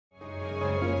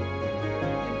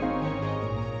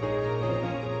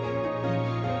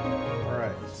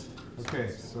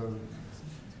So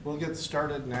we'll get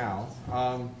started now.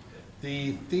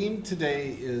 The theme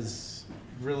today is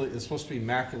supposed to be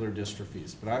macular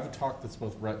dystrophies, but I have a talk that's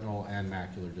both retinal and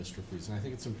macular dystrophies, and I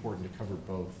think it's important to cover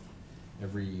both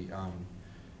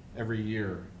every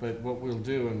year. But what we'll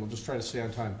do, and we'll just try to stay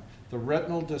on time, the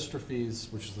retinal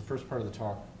dystrophies, which is the first part of the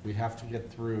talk, we have to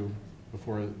get through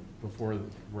before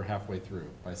we're halfway through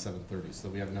by 7:30, so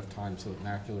that we have enough time so that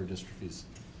macular dystrophies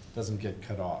doesn't get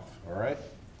cut off, all right?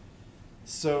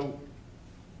 So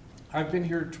I've been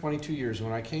here 22 years.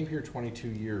 When I came here 22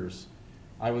 years,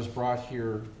 I was brought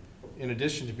here in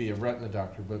addition to be a retina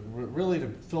doctor, but really to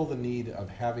fill the need of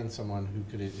having someone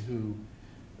who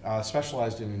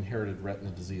specialized in inherited retina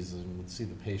diseases and would see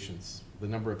the patients, the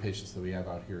number of patients that we have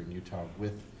out here in Utah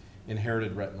with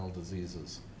inherited retinal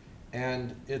diseases.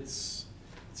 And it's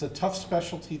a tough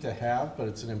specialty to have, but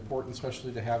it's an important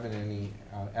specialty to have in any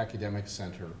academic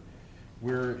center.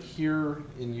 We're here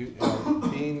in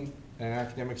being an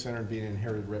academic center and being an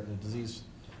inherited retinal disease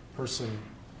person.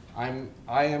 I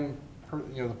am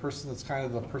the person that's kind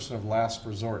of the person of last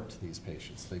resort to these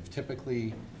patients. They've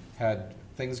typically had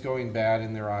things going bad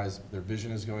in their eyes, their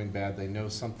vision is going bad, they know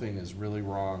something is really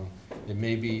wrong, it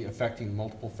may be affecting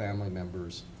multiple family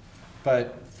members.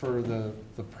 But for the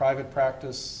private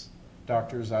practice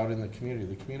doctors out in the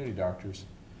community doctors,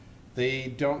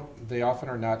 they often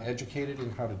are not educated in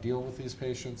how to deal with these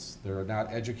patients. They're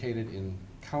not educated in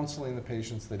counseling the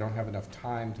patients. They don't have enough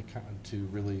time to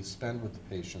really spend with the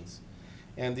patients.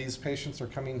 And these patients are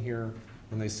coming here,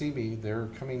 when they see me, they're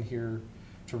coming here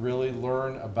to really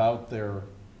learn about their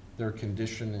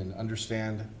condition and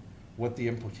understand what the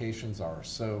implications are.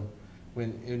 So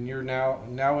when you're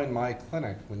now in my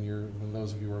clinic, when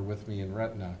those of you are with me in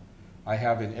retina, I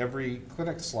have in every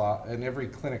clinic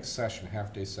session,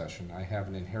 half-day session, I have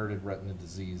an inherited retina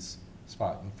disease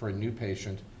spot for a new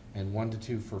patient and 1 to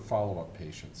 2 for follow-up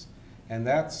patients. And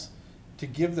that's to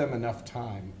give them enough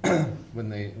time when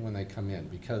they come in,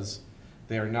 because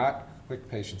they are not quick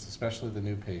patients, especially the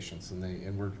new patients,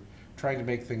 and we're trying to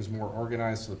make things more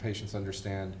organized so the patients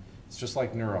understand. It's just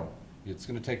like neuro. It's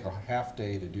going to take a half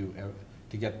day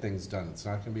to get things done. It's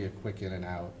not going to be a quick in and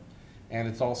out. And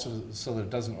it's also so that it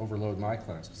doesn't overload my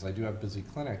clinics, because I do have busy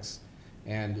clinics,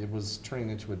 and it was turning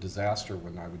into a disaster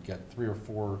when I would get 3 or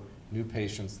 4 new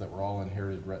patients that were all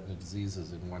inherited retina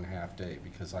diseases in one half day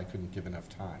because I couldn't give enough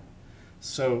time.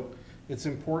 So it's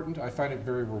important. I find it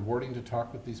very rewarding to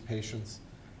talk with these patients.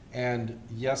 And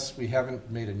yes, we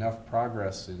haven't made enough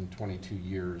progress in 22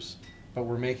 years, but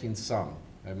we're making some.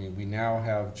 I mean, we now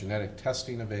have genetic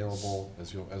testing available,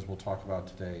 as we'll talk about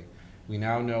today. We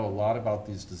now know a lot about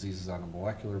these diseases on a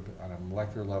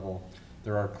molecular level.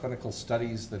 There are clinical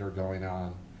studies that are going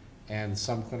on and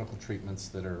some clinical treatments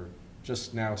that are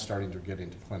just now starting to get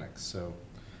into clinics. So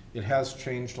it has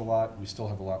changed a lot. We still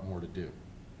have a lot more to do.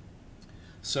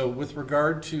 So with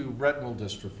regard to retinal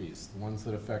dystrophies, the ones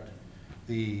that affect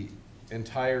the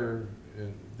entire,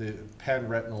 the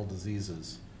pan-retinal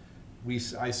diseases,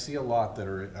 I see a lot that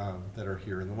are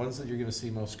here. And the ones that you're going to see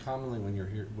most commonly when you're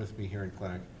here with me here in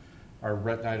clinic are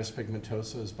retinitis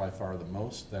pigmentosa is by far the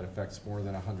most. That affects more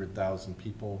than 100,000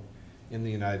 people in the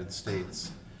United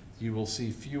States. You will see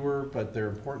fewer, but they're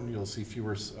important. You'll see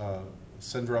fewer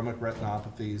syndromic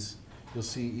retinopathies. You'll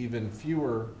see even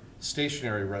fewer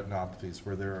stationary retinopathies,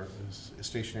 where there are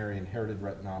stationary inherited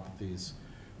retinopathies,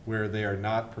 where they are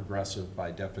not progressive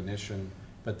by definition,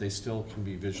 but they still can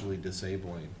be visually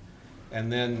disabling.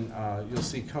 And then you'll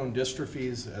see cone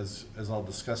dystrophies. As I'll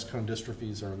discuss, cone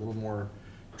dystrophies are a little more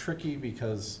tricky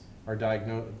because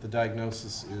the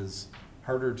diagnosis is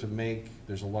harder to make.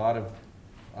 There's a lot of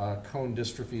cone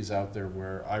dystrophies out there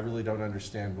where I really don't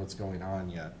understand what's going on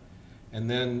yet. And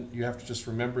then you have to just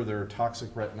remember there are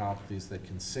toxic retinopathies that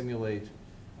can simulate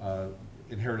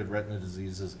inherited retina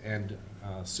diseases and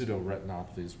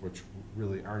pseudoretinopathies, which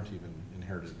really aren't even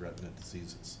inherited retina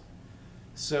diseases.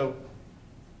 So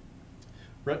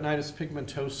retinitis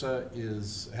pigmentosa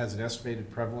has an estimated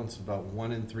prevalence of about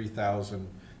 1 in 3,000.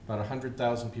 About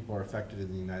 100,000 people are affected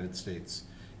in the United States.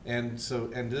 And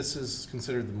this is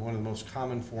considered one of the most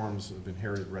common forms of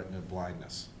inherited retina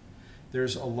blindness.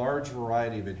 There's a large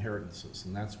variety of inheritances,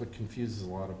 and that's what confuses a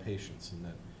lot of patients, in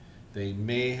that they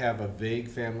may have a vague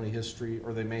family history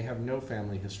or they may have no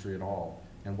family history at all.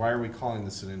 And why are we calling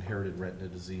this an inherited retina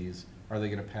disease? Are they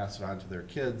going to pass it on to their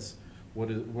kids? What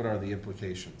are the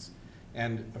implications?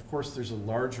 And of course, there's a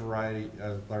large variety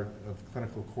of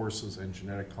clinical courses and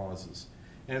genetic causes.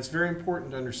 And it's very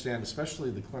important to understand,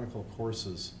 especially the clinical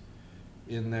courses,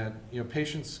 in that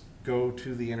patients go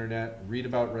to the internet, read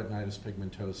about retinitis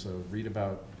pigmentosa, read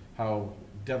about how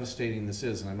devastating this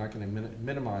is, and I'm not going to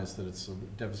minimize that it's a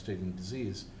devastating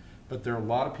disease, but there are a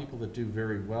lot of people that do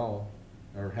very well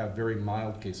or have very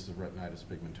mild cases of retinitis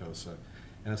pigmentosa.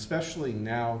 And especially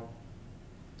now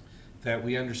that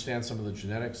we understand some of the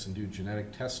genetics and do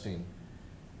genetic testing,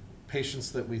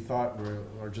 patients that we thought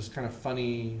are just kind of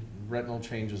funny retinal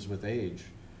changes with age,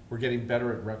 we're getting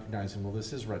better at recognizing, well,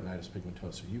 this is retinitis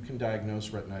pigmentosa. You can diagnose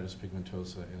retinitis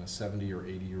pigmentosa in a 70 or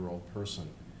 80-year-old person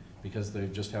because they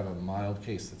just have a mild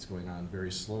case that's going on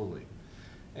very slowly.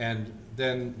 And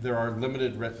then there are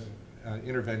limited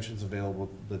interventions available,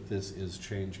 but this is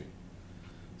changing.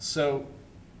 So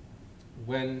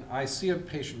when I see a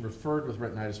patient referred with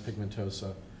retinitis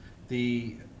pigmentosa,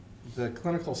 the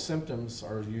clinical symptoms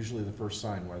are usually the first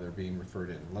sign why they're being referred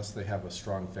in, unless they have a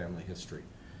strong family history.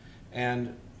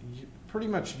 And pretty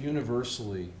much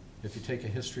universally, if you take a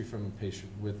history from a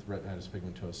patient with retinitis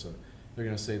pigmentosa, they're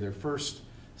going to say their first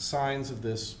signs of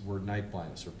this were night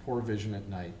blindness or poor vision at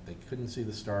night. They couldn't see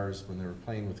the stars when they were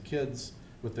playing with kids,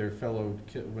 with their fellow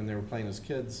when they were playing as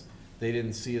kids. They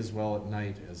didn't see as well at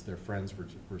night as their friends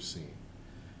were seeing.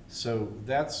 So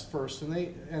that's first,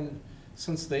 and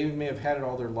since they may have had it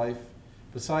all their life,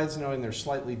 besides knowing they're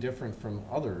slightly different from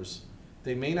others,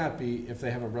 they may not be, if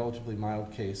they have a relatively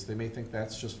mild case, they may think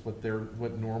that's just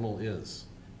what normal is,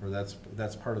 or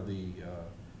that's part of the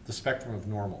spectrum of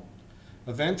normal.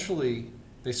 Eventually,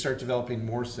 they start developing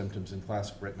more symptoms in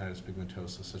classic retinitis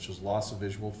pigmentosa, such as loss of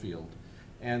visual field,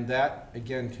 and that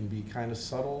again can be kind of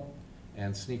subtle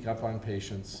and sneak up on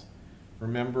patients.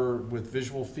 Remember, with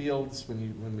visual fields,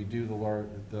 when we do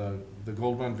the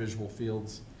Goldman visual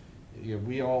fields,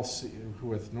 we all see,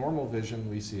 with normal vision,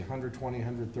 we see 120,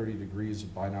 130 degrees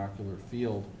of binocular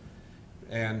field,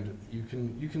 and you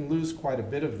can lose quite a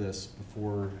bit of this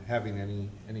before having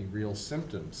any real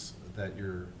symptoms that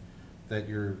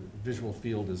your visual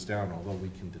field is down, although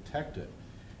we can detect it.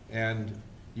 And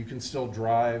you can still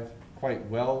drive quite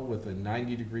well with a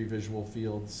 90-degree visual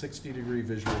field. 60-degree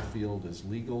visual field is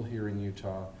legal here in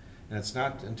Utah, and it's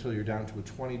not until you're down to a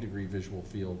 20-degree visual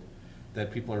field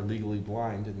that people are legally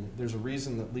blind. And there's a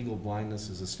reason that legal blindness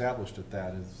is established at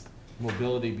that, is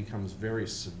mobility becomes very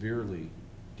severely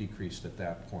decreased at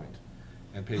that point,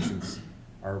 and patients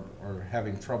are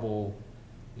having trouble,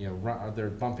 they're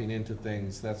bumping into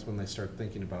things. That's when they start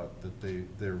thinking about that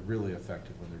they're really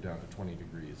affected when they're down to 20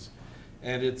 degrees.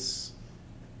 And it's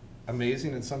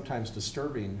amazing and sometimes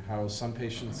disturbing how some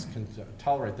patients can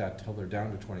tolerate that till they're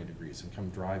down to 20 degrees and come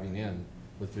driving in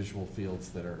with visual fields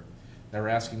that are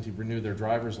asking to renew their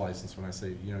driver's license, when I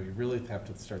say, you really have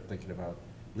to start thinking about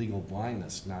legal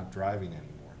blindness, not driving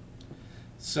anymore.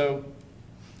 So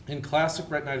in classic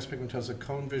retinitis pigmentosa,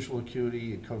 cone visual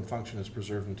acuity and cone function is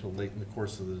preserved until late in the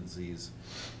course of the disease.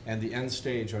 And the end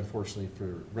stage, unfortunately,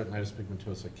 for retinitis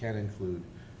pigmentosa can include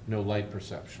no light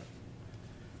perception.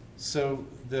 So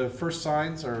the first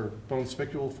signs are bone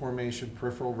spicule formation,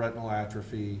 peripheral retinal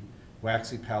atrophy,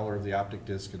 waxy pallor of the optic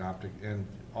disc and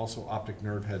also optic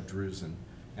nerve head drusen,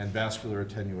 and vascular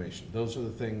attenuation. Those are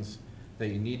the things that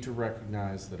you need to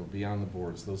recognize that will be on the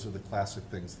boards. Those are the classic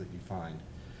things that you find.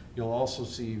 You'll also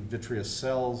see vitreous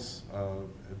cells,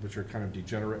 which are kind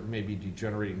of maybe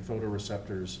degenerating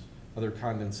photoreceptors, other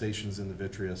condensations in the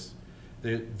vitreous.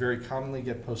 They very commonly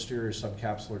get posterior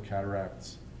subcapsular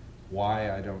cataracts.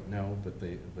 Why, I don't know,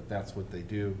 but that's what they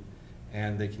do.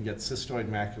 And they can get cystoid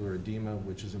macular edema,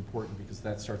 which is important because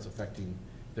that starts affecting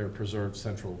their preserved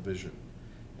central vision.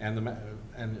 And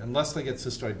unless they get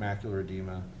cystoid macular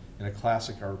edema in a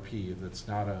classic RP, if it's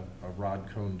not a rod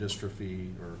cone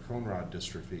dystrophy or a cone rod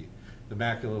dystrophy, the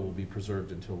macula will be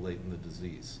preserved until late in the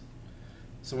disease.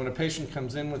 So when a patient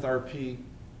comes in with RP,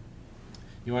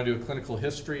 you want to do a clinical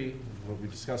history, what we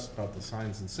discussed about the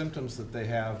signs and symptoms that they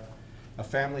have. A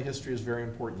family history is very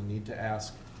important. You need to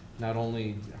ask not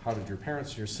only how did your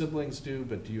parents, your siblings do,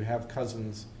 but do you have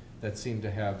cousins that seem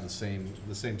to have the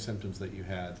same symptoms that you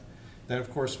had. Then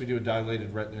of course we do a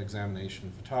dilated retina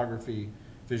examination, photography,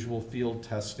 visual field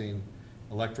testing,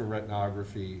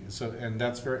 electroretinography. So, and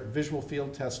that's visual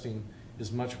field testing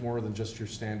is much more than just your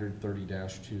standard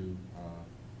 30-2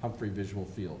 Humphrey visual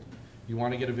field. You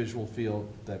want to get a visual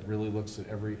field that really looks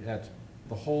at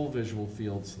the whole visual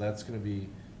field, so that's going to be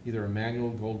either a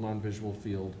manual Goldman visual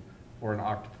field or an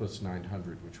Octopus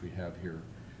 900, which we have here.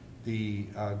 The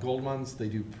Goldmans, they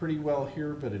do pretty well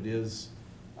here, but it is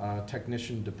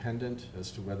technician dependent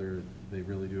as to whether they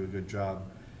really do a good job.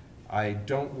 I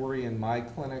don't worry in my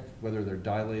clinic whether they're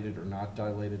dilated or not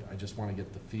dilated. I just want to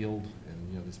get the field,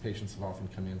 and these patients have often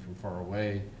come in from far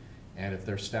away, and if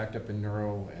they're stacked up in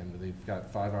neuro and they've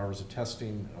got 5 hours of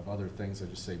testing of other things, I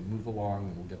just say move along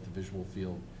and we'll get the visual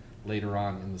field later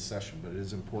on in the session, but it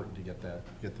is important to get the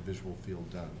visual field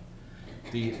done.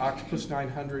 The Octopus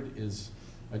 900 is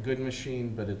a good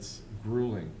machine, but it's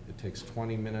grueling. It takes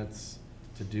 20 minutes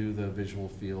to do the visual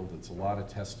field. It's a lot of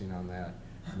testing on that.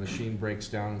 The machine breaks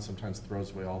down and sometimes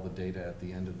throws away all the data at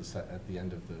the end of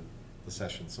the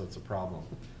session, so it's a problem.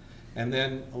 And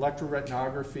then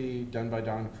electroretinography done by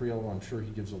Don Creel, I'm sure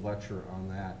he gives a lecture on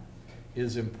that,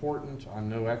 is important. I'm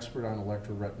no expert on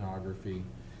electroretinography,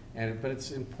 but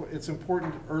it's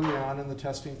important early on in the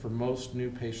testing for most new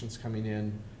patients coming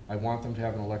in. I want them to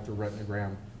have an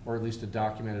electroretinogram, or at least a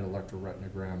documented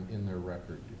electroretinogram in their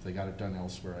record. If they got it done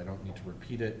elsewhere, I don't need to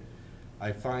repeat it.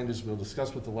 I find, as we'll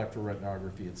discuss with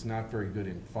electroretinography, it's not very good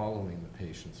in following the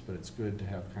patients, but it's good to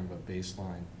have kind of a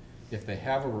baseline. If they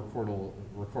have a recordable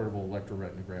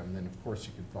electroretinogram, then of course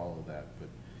you can follow that. But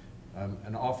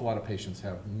an awful lot of patients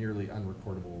have nearly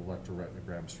unrecordable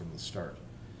electroretinograms from the start.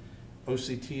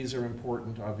 OCTs are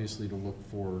important, obviously, to look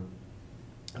for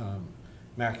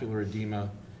macular edema.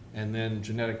 And then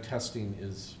genetic testing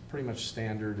is pretty much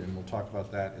standard, and we'll talk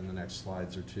about that in the next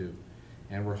slides or two.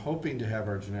 And we're hoping to have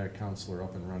our genetic counselor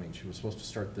up and running. She was supposed to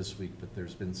start this week, but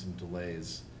there's been some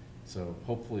delays. So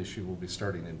hopefully she will be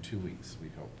starting in 2 weeks, we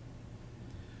hope.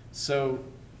 So,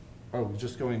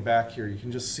 just going back here, you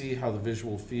can just see how the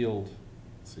visual field,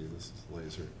 let's see, this is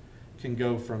laser, can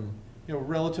go from,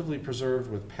 relatively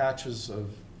preserved with patches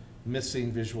of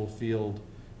missing visual field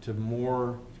to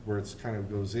more where it's kind of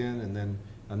goes in, and then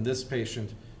on this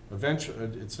patient, eventually,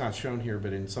 it's not shown here,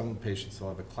 but in some patients they'll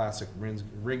have a classic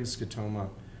ring scotoma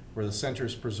where the center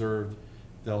is preserved.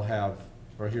 They'll have,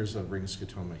 or here's a ring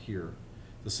scotoma here.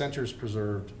 The center is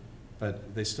preserved,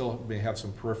 but they still may have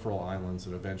some peripheral islands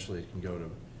that eventually it can go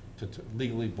to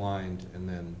legally blind and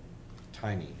then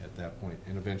tiny at that point,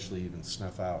 and eventually even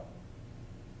snuff out.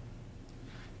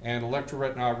 And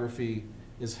electroretinography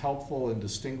is helpful in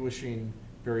distinguishing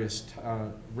various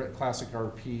classic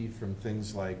RP from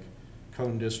things like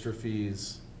cone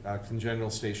dystrophies,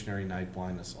 congenital stationary night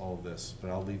blindness, all of this.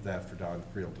 But I'll leave that for Don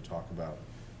Creel to talk about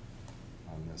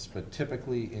on this. But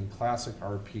typically in classic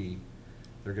RP,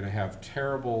 they're going to have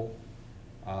terrible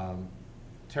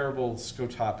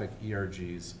scotopic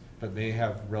ERGs, but may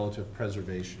have relative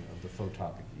preservation of the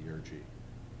photopic ERG.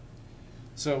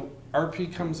 So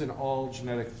RP comes in all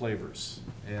genetic flavors,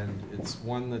 and it's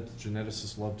one that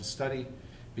geneticists love to study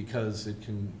because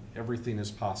everything is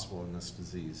possible in this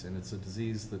disease. And it's a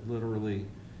disease that literally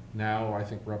now I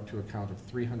think we're up to a count of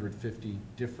 350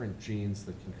 different genes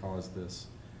that can cause this,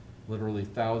 literally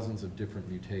thousands of different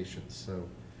mutations. So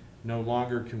no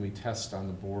longer can we test on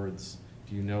the boards,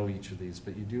 do you know each of these,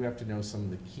 but you do have to know some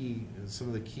of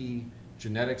the key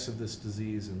genetics of this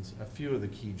disease and a few of the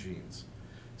key genes.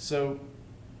 So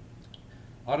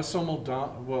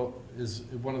autosomal is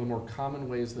one of the more common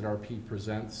ways that RP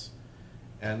presents.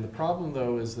 And the problem,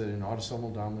 though, is that in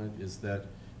autosomal dominant is that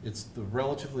it's the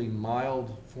relatively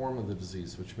mild form of the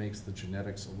disease, which makes the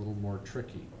genetics a little more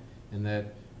tricky, in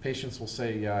that patients will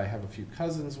say, yeah, I have a few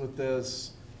cousins with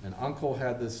this, an uncle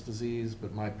had this disease,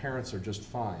 but my parents are just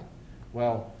fine.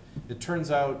 Well, it turns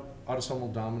out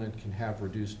autosomal dominant can have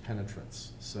reduced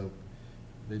penetrance. So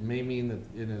it may mean that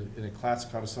in a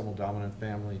classic autosomal dominant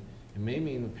family, it may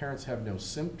mean the parents have no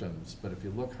symptoms, but if you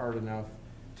look hard enough,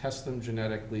 test them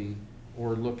genetically,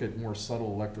 or look at more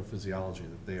subtle electrophysiology,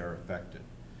 that they are affected.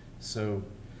 So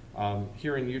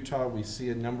here in Utah, we see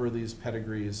a number of these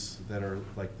pedigrees that are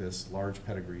like this, large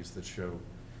pedigrees that show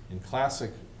in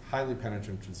classic highly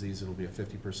penetrant disease, it'll be a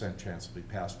 50% chance it'll be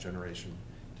passed generation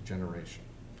to generation.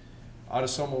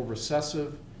 Autosomal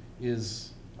recessive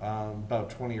is about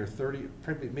 20 or 30,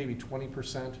 maybe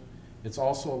 20%. It's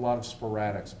also a lot of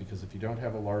sporadics, because if you don't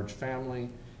have a large family,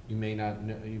 it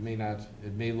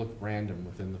may look random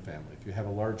within the family. If you have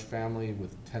a large family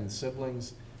with 10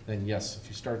 siblings, then yes, if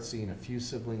you start seeing a few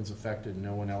siblings affected and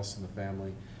no one else in the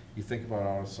family, you think about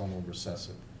autosomal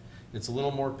recessive. It's a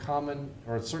little more common,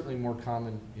 or it's certainly more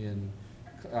common in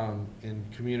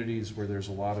communities where there's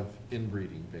a lot of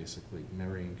inbreeding, basically,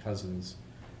 marrying cousins.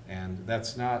 And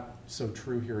that's not so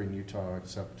true here in Utah,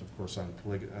 except, of course, on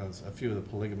a few of the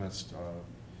polygamist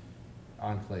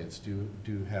enclaves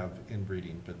do have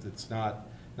inbreeding, but it's not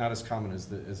as common as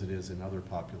it is in other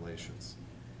populations.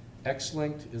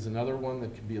 X-linked is another one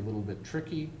that can be a little bit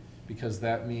tricky, because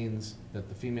that means that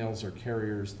the females are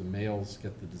carriers, the males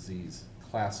get the disease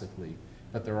classically.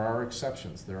 But there are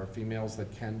exceptions. There are females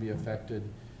that can be affected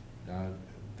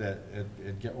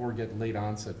or get late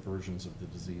onset versions of the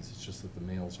disease. It's just that the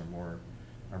males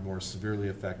are more severely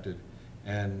affected.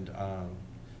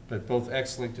 But both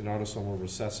X-linked and autosomal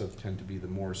recessive tend to be the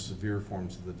more severe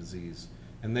forms of the disease.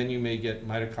 And then you may get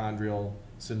mitochondrial,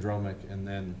 syndromic, and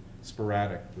then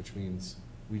sporadic, which means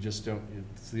we just don't,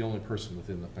 it's the only person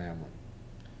within the family.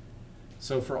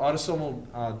 So for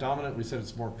autosomal dominant, we said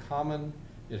it's more common.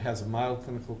 It has a mild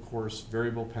clinical course,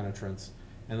 variable penetrance,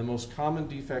 and the most common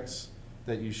defects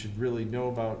that you should really know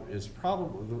about is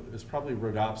probably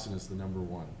rhodopsin is the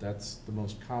 #1. That's the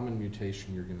most common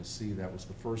mutation you're going to see. That was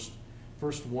the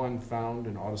first one found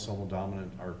in autosomal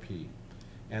dominant RP,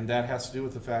 and that has to do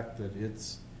with the fact that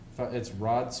it's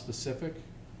rod specific,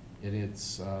 and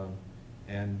it's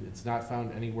not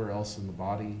found anywhere else in the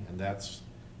body,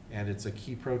 and it's a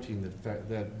key protein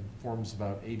that forms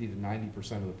about 80 to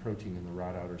 90% of the protein in the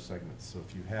rod outer segments. So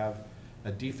if you have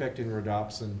a defect in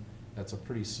rhodopsin, that's a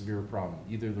pretty severe problem.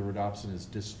 Either the rhodopsin is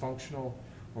dysfunctional,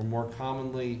 or more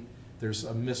commonly, there's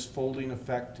a misfolding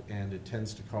effect, and it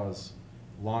tends to cause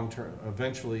long-term,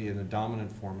 eventually in a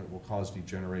dominant form, it will cause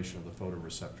degeneration of the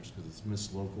photoreceptors because it's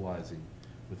mislocalizing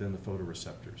within the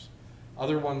photoreceptors.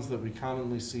 Other ones that we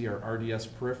commonly see are RDS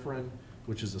peripherin,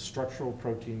 which is a structural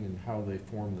protein in how they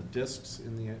form the discs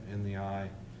in the eye,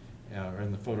 or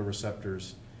in the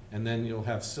photoreceptors. And then you'll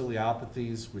have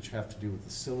ciliopathies, which have to do with the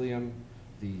cilium,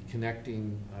 the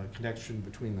connection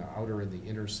between the outer and the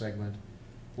inner segment.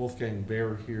 Wolfgang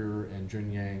Baer here and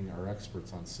Jun Yang are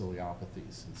experts on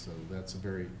ciliopathies, and so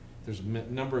there's a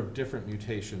number of different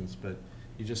mutations, but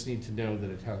you just need to know that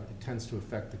it tends to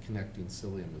affect the connecting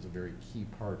cilium as a very key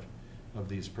part of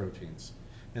these proteins.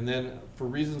 And then for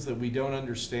reasons that we don't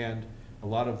understand, a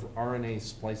lot of RNA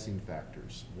splicing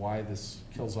factors, why this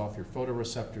kills off your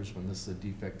photoreceptors when this is a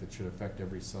defect that should affect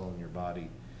every cell in your body.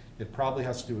 It probably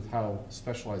has to do with how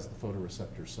specialized the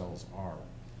photoreceptor cells are,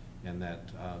 and that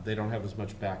they don't have as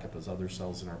much backup as other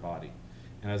cells in our body.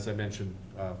 And as I mentioned,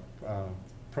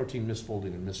 protein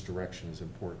misfolding and misdirection is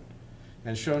important.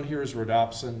 And shown here is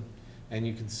rhodopsin, and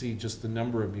you can see just the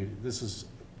number of this is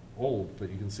old,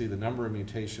 but you can see the number of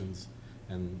mutations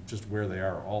and just where they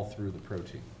are all through the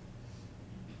protein.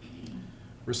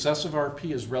 Recessive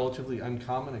RP is relatively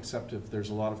uncommon, except if there's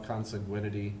a lot of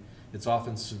consanguinity. It's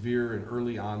often severe and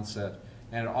early onset,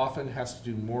 and it often has to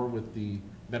do more with the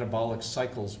metabolic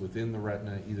cycles within the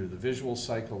retina, either the visual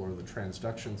cycle or the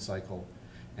transduction cycle.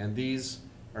 And these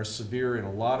are severe, and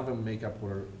a lot of them make up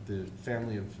what are the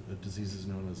family of diseases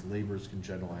known as Leber's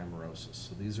congenital amaurosis.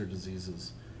 So these are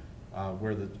diseases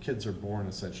where the kids are born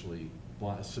essentially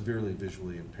severely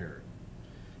visually impaired.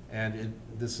 And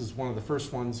this is one of the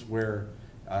first ones where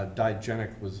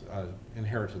digenic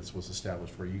inheritance was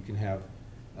established, where you can have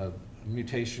a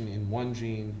mutation in one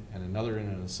gene and another in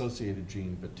an associated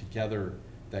gene, but together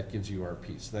that gives you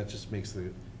RP. So that just makes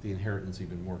the inheritance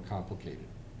even more complicated.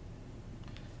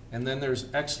 And then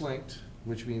there's X-linked,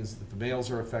 which means that the males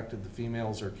are affected, the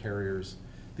females are carriers.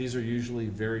 These are usually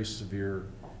very severe.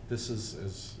 This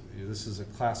is a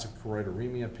classic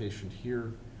choroideremia patient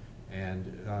here, and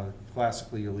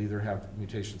classically you'll either have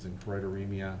mutations in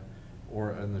choroideremia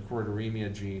or in the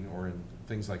choroideremia gene, or in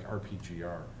things like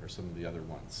RPGR, or some of the other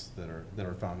ones that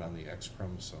are found on the X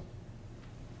chromosome.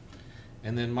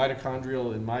 And then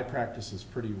mitochondrial, in my practice, is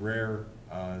pretty rare.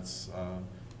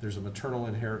 There's a maternal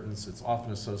inheritance. It's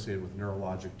often associated with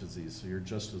neurologic disease, so you're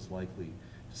just as likely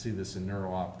to see this in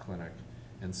neuro-op clinic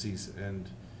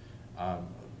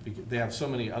they have so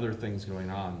many other things going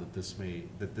on that this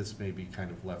may be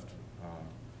kind of left,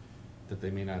 that they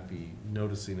may not be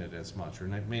noticing it as much, or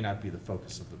it may not be the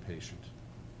focus of the patient.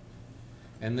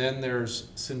 And then there's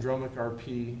syndromic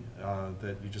RP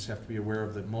that you just have to be aware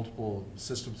of, that multiple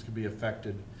systems can be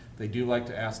affected. They do like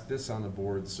to ask this on the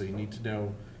board, so you need to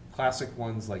know classic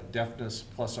ones like deafness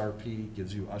plus RP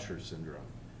gives you Usher syndrome.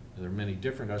 And there are many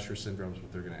different Usher syndromes,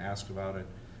 but they're going to ask about it.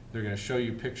 They're going to show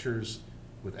you pictures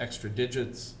with extra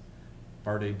digits.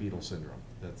 Bardet-Biedl syndrome.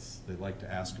 They like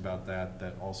to ask about that.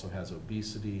 That also has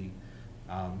obesity,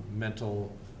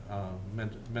 mental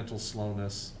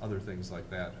slowness, other things like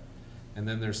that. And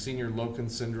then there's senior Loken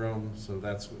syndrome. So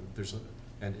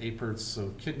and Apert's.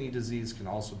 So kidney disease can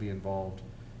also be involved.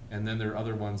 And then there are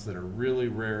other ones that are really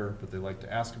rare, but they like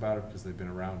to ask about it because they've been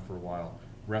around for a while.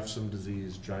 Refsum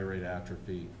disease, gyrate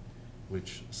atrophy,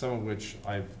 some of which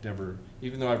I've never,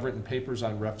 even though I've written papers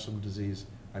on refsum disease,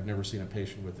 I've never seen a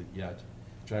patient with it yet.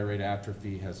 Gyrate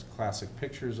atrophy has classic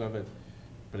pictures of it,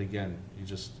 but again,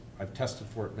 I've tested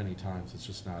for it many times. It's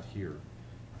just not here,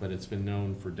 but it's been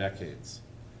known for decades.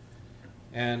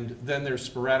 And then there's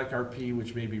sporadic RP,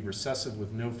 which may be recessive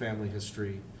with no family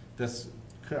history.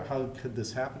 How could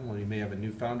this happen? Well, you may have a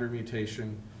new founder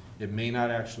mutation. It may not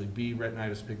actually be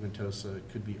retinitis pigmentosa. It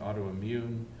could be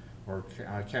autoimmune or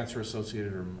cancer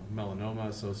associated or melanoma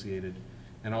associated.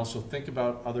 And also think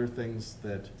about other things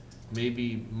that may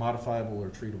be modifiable or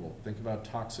treatable. Think about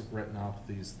toxic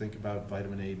retinopathies, think about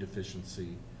vitamin A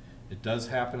deficiency. It does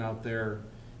happen out there,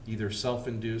 either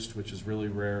self-induced, which is really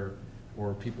rare,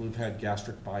 or people who've had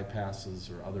gastric bypasses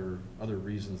or other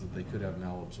reasons that they could have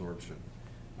malabsorption.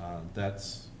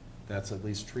 That's at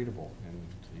least treatable, and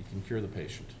you can cure the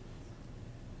patient.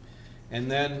 And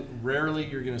then rarely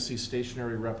you're going to see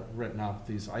stationary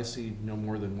retinopathies. I see no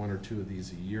more than 1 or 2 of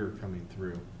these a year coming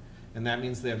through. And that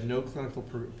means they have no clinical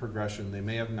progression. They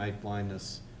may have night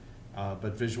blindness,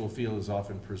 but visual field is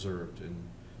often preserved. And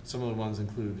some of the ones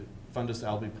include fundus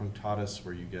albipunctatus,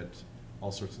 where you get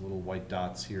all sorts of little white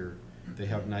dots here. They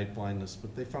have night blindness,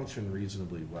 but they function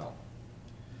reasonably well.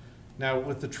 Now,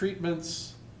 with the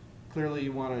treatments, clearly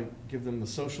you want to give them the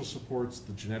social supports,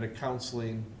 the genetic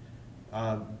counseling,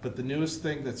 but the newest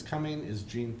thing that's coming is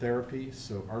gene therapy.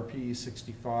 So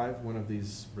RPE65, one of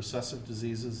these recessive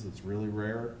diseases that's really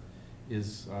rare,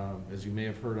 is, as you may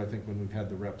have heard, I think when we've had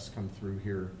the reps come through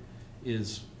here,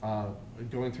 is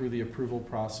going through the approval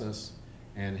process,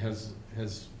 and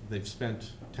they've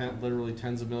spent literally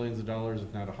tens of millions of dollars,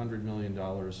 if not $100 million,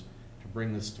 to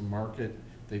bring this to market.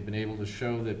 They've been able to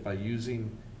show that by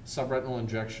using subretinal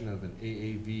injection of an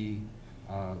AAV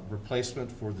replacement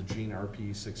for the gene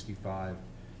RPE65,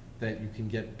 that you can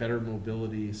get better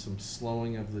mobility, some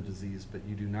slowing of the disease, but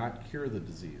you do not cure the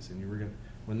disease. And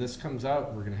when this comes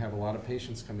out, we're going to have a lot of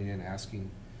patients coming in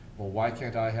asking, well, why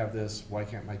can't I have this? Why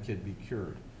can't my kid be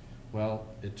cured? Well,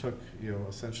 it took,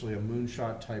 essentially a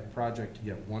moonshot type project to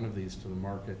get one of these to the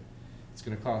market. It's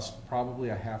going to cost probably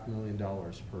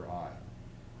 $500,000 per eye,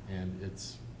 and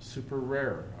it's super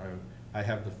rare. I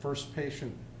have the first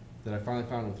patient that I finally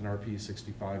found with an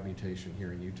RPE65 mutation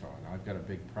here in Utah, and I've got a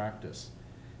big practice,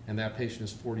 and that patient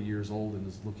is 40 years old and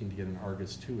is looking to get an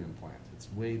Argus 2 implant. It's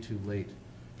way too late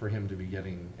for him to be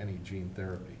getting any gene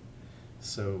therapy.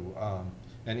 So,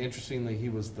 and interestingly, he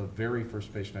was the very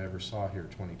first patient I ever saw here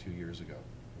 22 years ago.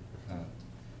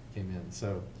 Came in.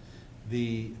 So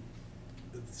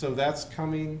that's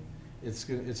coming.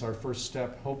 It's our first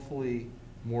step. Hopefully,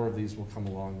 more of these will come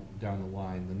along down the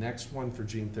line. The next one for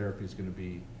gene therapy is going to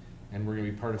be, and we're going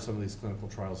to be part of some of these clinical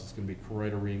trials, it's going to be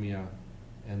choroideremia,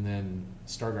 and then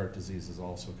Stargardt disease is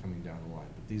also coming down the line.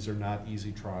 But these are not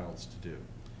easy trials to do.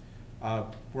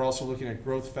 We're also looking at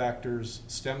growth factors,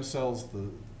 stem cells.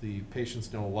 The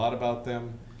patients know a lot about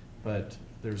them, but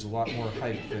there's a lot more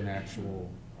hype than actual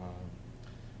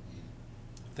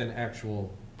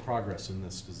progress in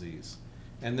this disease.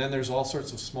 And then there's all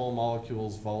sorts of small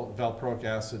molecules, valproic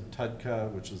acid,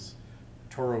 TUDCA, which is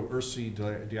tauroursi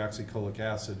deoxycholic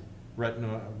acid,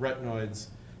 retinoids,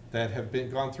 that have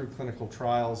gone through clinical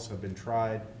trials, have been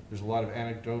tried. There's a lot of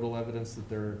anecdotal evidence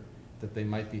that they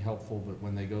might be helpful, but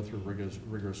when they go through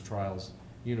rigorous trials,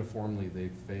 uniformly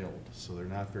they've failed, so they're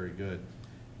not very good.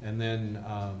 And then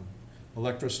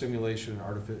electrostimulation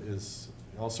is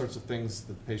all sorts of things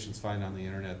that the patients find on the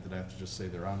internet that I have to just say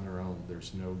they're on their own.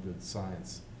 There's no good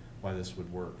science why this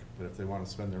would work, but if they want to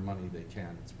spend their money, they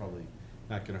can. It's probably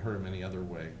not going to hurt them any other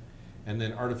way. And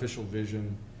then artificial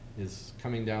vision is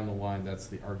coming down the line. That's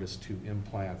the Argus 2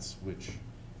 implants, which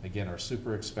again are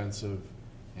super expensive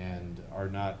and are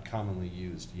not commonly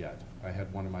used yet. I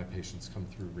had one of my patients come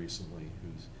through recently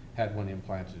who's had one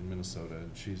implanted in Minnesota,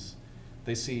 and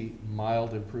they see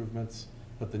mild improvements,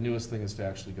 but the newest thing is to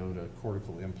actually go to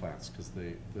cortical implants because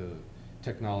the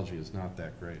technology is not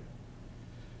that great.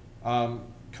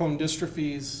 Cone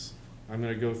dystrophies, I'm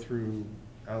going to go through,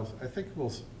 I think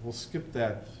we'll skip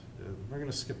that. We're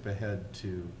going to skip ahead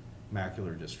to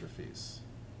macular dystrophies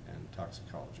and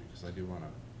toxicology because I do want to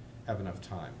have enough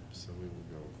time, so we will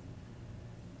go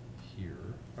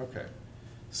here. Okay,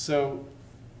 so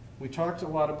we talked a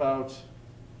lot about,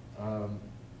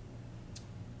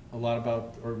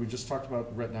 or we just talked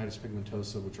about retinitis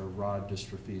pigmentosa, which are rod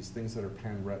dystrophies, things that are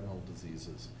panretinal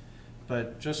diseases.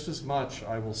 But just as much,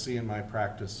 I will see in my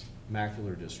practice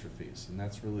macular dystrophies, and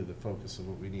that's really the focus of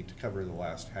what we need to cover the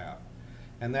last half.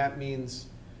 And that means,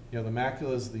 the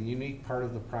macula is the unique part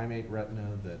of the primate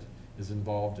retina that is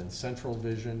involved in central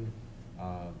vision,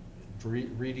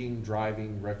 reading,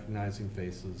 driving, recognizing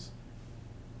faces.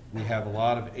 We have a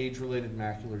lot of age-related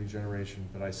macular degeneration,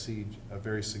 but I see a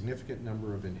very significant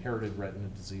number of inherited retina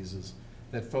diseases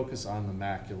that focus on the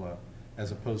macula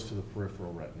as opposed to the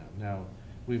peripheral retina. Now,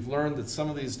 we've learned that some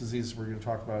of these diseases we're going to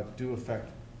talk about do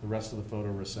affect the rest of the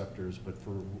photoreceptors, but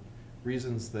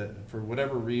for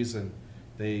whatever reason,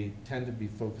 they tend to be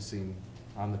focusing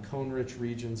on the cone-rich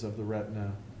regions of the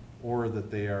retina, or that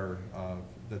they're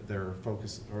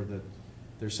focused, or that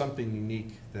there's something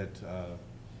unique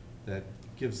that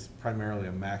gives primarily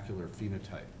a macular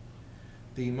phenotype.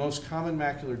 The most common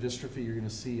macular dystrophy you're going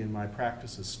to see in my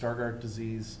practice is Stargardt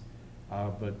disease,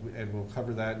 and we'll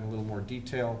cover that in a little more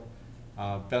detail.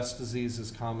 Best disease is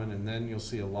common, and then you'll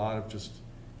see a lot of just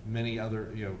many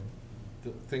other,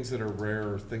 things that are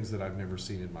rare or things that I've never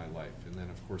seen in my life. And then,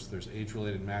 of course, there's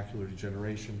age-related macular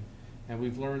degeneration, and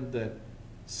we've learned that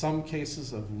some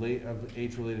cases of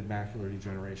age-related macular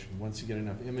degeneration, once you get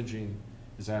enough imaging,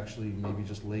 is actually maybe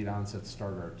just late-onset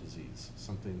Stargardt disease,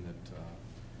 something that,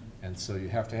 and so you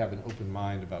have to have an open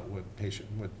mind about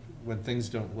when things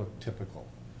don't look typical.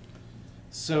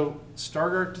 So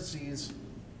Stargardt disease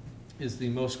is the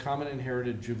most common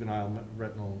inherited juvenile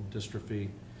retinal dystrophy.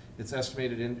 Its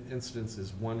estimated incidence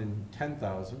is 1 in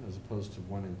 10,000 as opposed to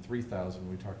 1 in 3,000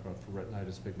 we talked about for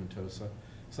retinitis pigmentosa.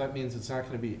 So that means it's not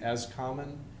going to be as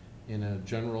common in a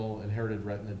general inherited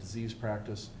retina disease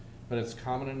practice, but it's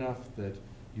common enough that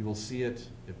you will see it.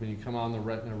 When you come on the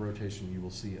retina rotation, you will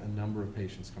see a number of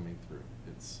patients coming through.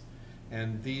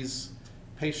 And these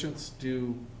patients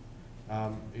can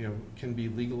be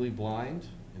legally blind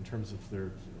in terms of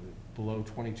their below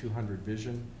 2200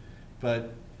 vision,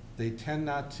 but they tend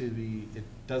not to be, it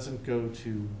doesn't go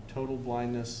to total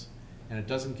blindness, and it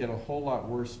doesn't get a whole lot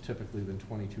worse typically than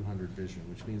 2200 vision,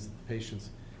 which means that the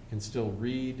patients can still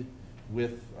read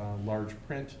with large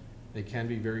print. They can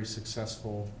be very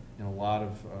successful in a lot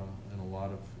of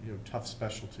tough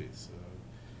specialties.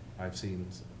 I've seen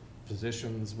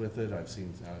physicians with it. I've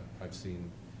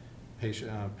seen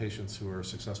patients who are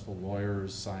successful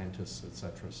lawyers, scientists,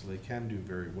 etc. So they can do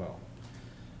very well.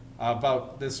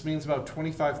 This means about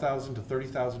 25,000 to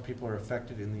 30,000 people are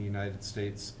affected in the United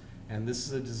States, and this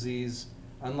is a disease,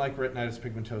 unlike retinitis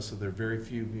pigmentosa, there are very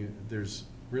few, there's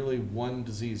really one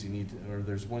disease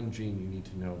there's one gene you need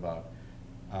to know about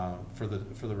for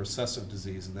the recessive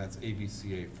disease, and that's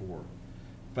ABCA4.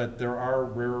 But there are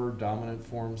rarer dominant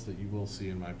forms that you will see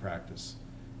in my practice.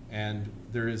 And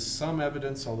there is some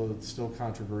evidence, although it's still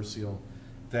controversial,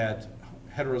 that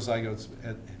heterozygotes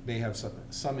may have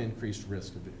some increased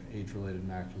risk of age-related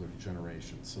macular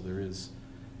degeneration. So there is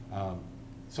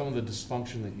some of the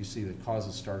dysfunction that you see that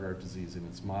causes Stargardt disease in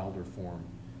its milder form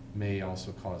may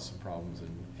also cause some problems in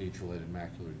age-related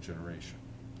macular degeneration.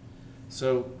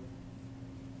 So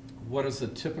what is the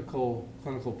typical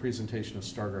clinical presentation of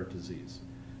Stargardt disease?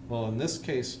 Well, in this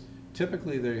case,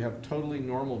 typically they have totally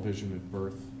normal vision at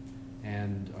birth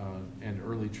and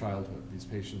early childhood. These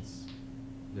patients,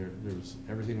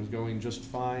 everything was going just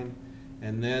fine,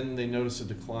 and then they notice a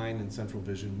decline in central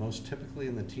vision, most typically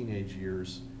in the teenage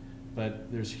years,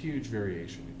 but there's huge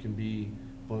variation. It can be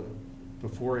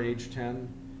before age 10,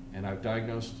 and I've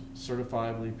diagnosed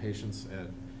certifiably patients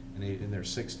in their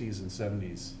 60s and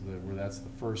 70s where that's the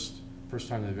first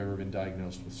time they've ever been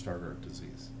diagnosed with Stargardt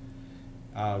disease.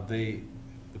 The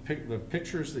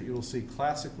pictures that you will see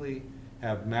classically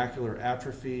have macular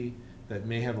atrophy that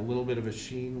may have a little bit of a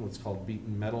sheen, what's called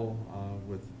beaten metal,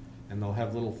 and they'll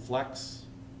have little flecks,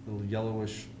 little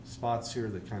yellowish spots here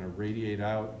that kind of radiate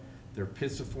out. They're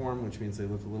pisiform, which means they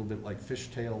look a little bit like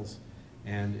fishtails,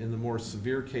 and in the more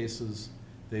severe cases,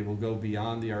 they will go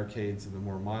beyond the arcades. In the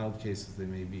more mild cases, they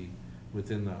may be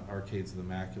within the arcades of the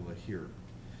macula here.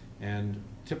 And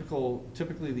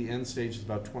typically the end stage is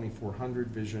about 2400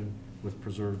 vision with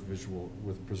preserved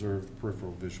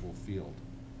peripheral visual field.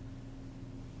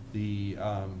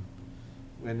 When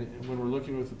we're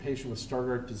looking with a patient with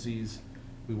Stargardt disease,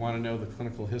 we want to know the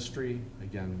clinical history.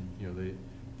 Again,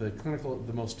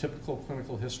 the most typical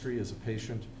clinical history is a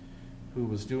patient who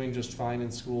was doing just fine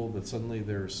in school, but suddenly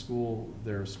their school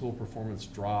performance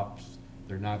drops.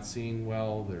 They're not seeing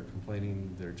well. They're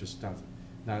complaining. They're just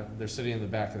not. They're sitting in the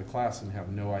back of the class and have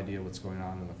no idea what's going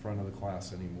on in the front of the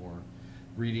class anymore.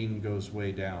 Reading goes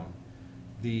way down.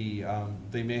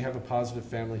 They may have a positive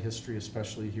family history,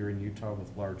 especially here in Utah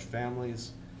with large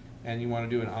families, and you want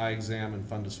to do an eye exam and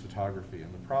fundus photography.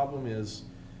 And the problem is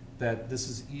that this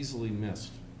is easily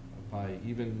missed by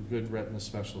even good retina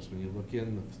specialists. When you look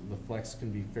in, the flecks can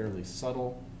be fairly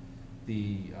subtle.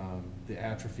 The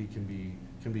atrophy can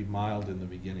be mild in the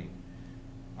beginning.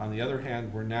 On the other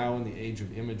hand, we're now in the age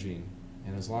of imaging,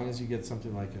 and as long as you get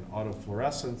something like an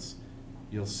autofluorescence,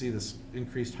 you'll see this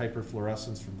increased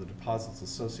hyperfluorescence from the deposits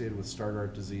associated with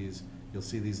Stargardt disease. You'll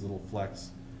see these little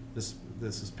flecks. This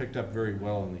is picked up very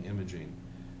well in the imaging.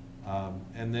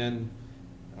 And then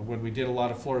when we did a lot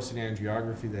of fluorescent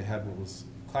angiography, they had what was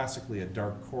classically a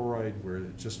dark choroid where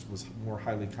it just was more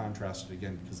highly contrasted,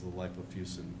 again, because of the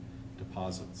lipofuscin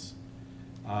deposits.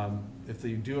 If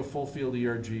you do a full field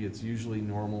ERG, it's usually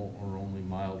normal or only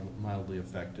mildly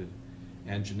affected,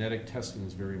 and genetic testing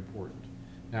is very important.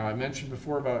 Now, I mentioned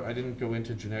before I didn't go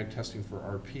into genetic testing for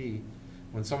RP,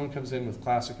 When someone comes in with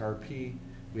classic RP,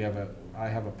 I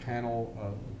have a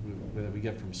panel that we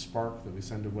get from Spark that we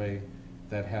send away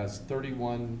that has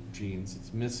 31 genes.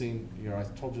 It's missing, I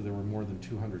told you there were more than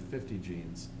 250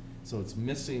 genes. So it's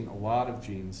missing a lot of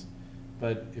genes.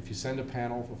 But if you send a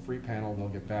free panel, they'll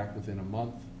get back within a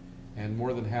month. And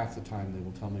more than half the time, they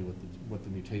will tell me what the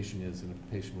mutation is in a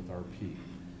patient with RP.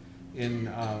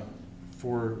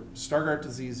 For Stargardt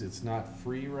disease, it's not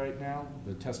free right now.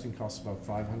 The testing costs about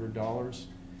 $500,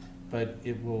 but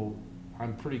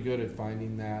I'm pretty good at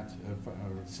finding that,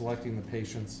 selecting the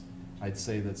patients. I'd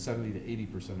say that 70 to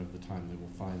 80% of the time they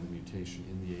will find the mutation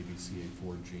in the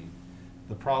ABCA4 gene.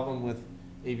 The problem with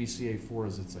ABCA4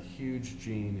 is it's a huge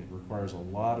gene. It requires a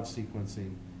lot of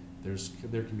sequencing.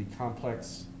 There can be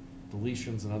complex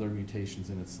deletions and other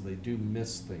mutations in it, so they do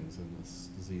miss things in this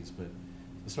disease. But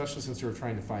especially since you're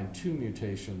trying to find 2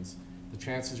 mutations, the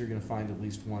chances you're going to find at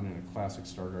least one in a classic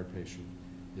Stargardt patient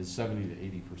is 70 to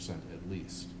 80% at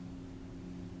least.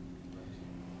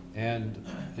 And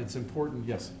it's important,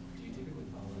 yes? Do you typically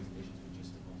follow these patients with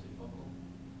just the multifocal?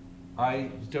 I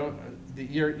don't,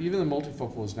 even the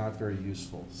multifocal is not very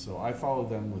useful, so I follow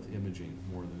them with imaging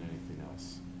more than anything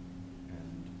else,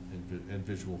 and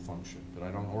visual function. But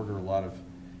I don't order a lot of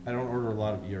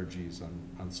ERGs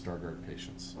on Stargardt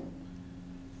patients.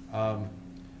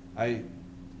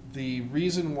 The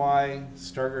reason why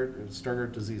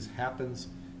Stargardt disease happens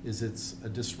is it's a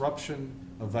disruption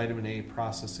of vitamin A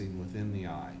processing within the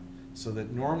eye. So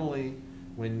that normally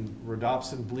when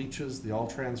rhodopsin bleaches, the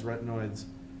all-trans retinoids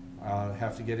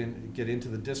have to get into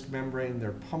the disc membrane.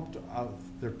 They're pumped out,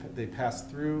 they pass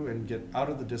through and get out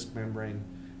of the disc membrane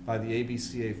by the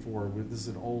ABCA4. This is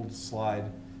an old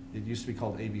slide. It used to be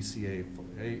called ABCR,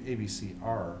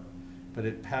 but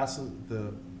it passes,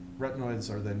 the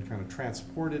retinoids are then kind of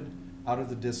transported out of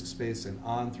the disc space and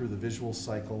on through the visual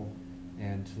cycle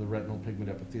and to the retinal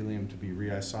pigment epithelium to be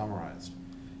reisomerized.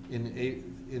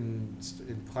 In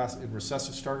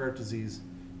recessive Stargardt disease,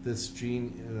 this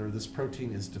gene or this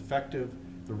protein is defective.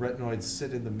 The retinoids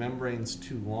sit in the membranes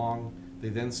too long. They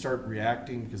then start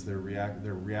reacting because they're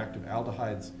reactive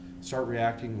aldehydes, start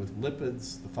reacting with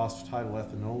lipids, the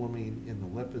phosphatidylethanolamine in the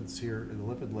lipids here, in the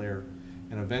lipid layer,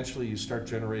 and eventually you start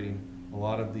generating a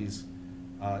lot of these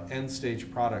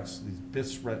end-stage products, these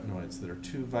bis retinoids that are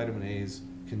 2 vitamin A's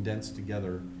condensed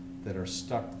together that are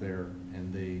stuck there,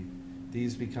 and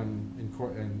these become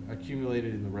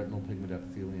accumulated in the retinal pigment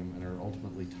epithelium and are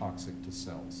ultimately toxic to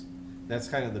cells. That's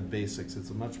kind of the basics. It's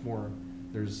a much more,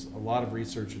 there's a lot of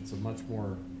research, it's a much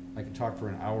more, I could talk for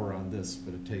an hour on this,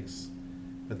 but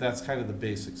that's kind of the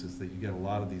basics, is that you get a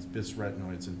lot of these bis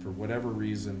retinoids, and for whatever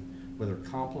reason, whether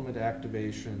complement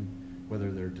activation,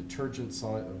 whether they're detergent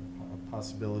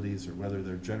possibilities, or whether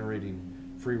they're generating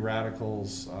free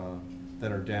radicals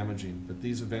that are damaging, but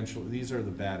these are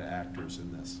the bad actors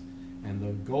in this. And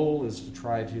the goal is to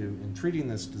try to, in treating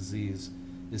this disease,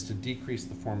 is to decrease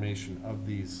the formation of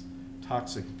these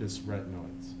toxic bis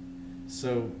retinoids.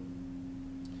 So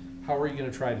how are you going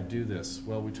to try to do this?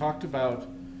 Well, we talked about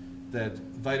that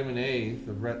vitamin A,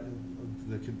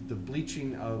 the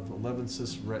bleaching of 11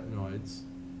 cis retinoids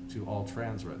to all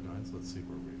trans retinoids. Let's see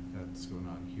that's going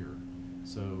on here.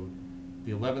 So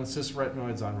the 11 cis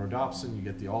retinoids on rhodopsin, you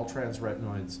get the all trans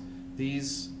retinoids.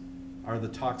 These are the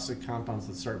toxic compounds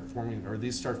that start forming, or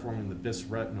these start forming the bis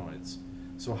retinoids.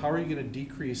 So how are you going to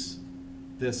decrease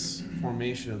this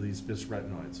formation of these bis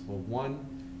retinoids? Well, one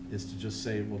is to just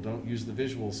say, well, don't use the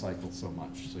visual cycle so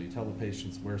much. So you tell the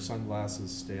patients, wear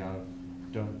sunglasses, stay out,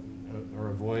 or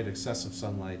avoid excessive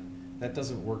sunlight. That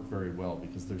doesn't work very well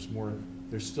because there's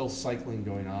still cycling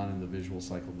going on in the visual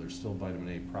cycle. There's still vitamin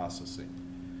A processing.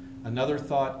 Another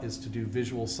thought is to do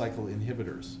visual cycle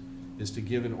inhibitors, is to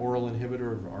give an oral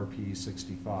inhibitor of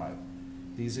RPE65.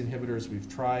 These inhibitors we've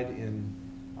tried in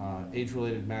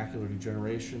age-related macular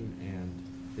degeneration, and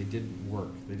they didn't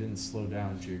work. They didn't slow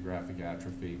down geographic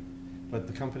atrophy. But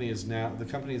the companies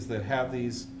that have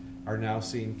these are now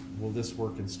seeing, will this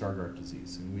work in Stargardt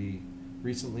disease? And we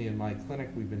recently in my clinic,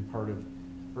 we've been part of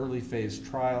early phase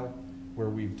trial where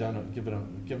we've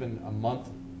given a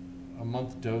month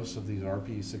dose of these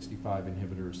RPE65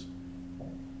 inhibitors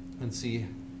and see,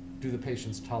 do the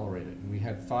patients tolerate it? And we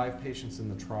had 5 patients in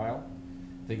the trial.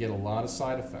 They get a lot of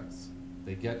side effects.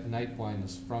 They get night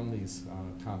blindness from these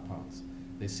compounds.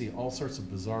 They see all sorts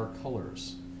of bizarre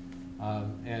colors.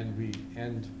 We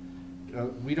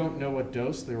don't know what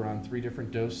dose. They were on 3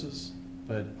 different doses,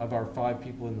 but of our 5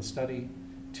 people in the study,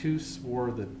 2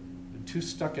 stuck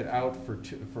it out for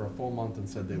a full month and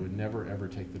said they would never ever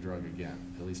take the drug again,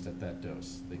 at least at that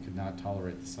dose. They could not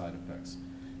tolerate the side effects.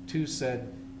 2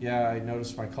 said, yeah, I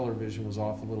noticed my color vision was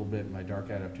off a little bit, and my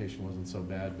dark adaptation wasn't so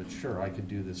bad, but sure, I could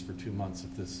do this for 2 months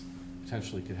if this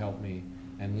potentially could help me,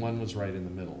 and one was right in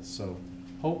the middle. So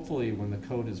hopefully when the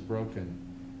code is broken,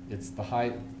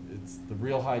 the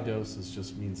real high doses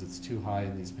just means it's too high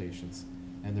in these patients,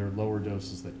 and there are lower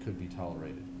doses that could be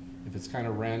tolerated. If it's kind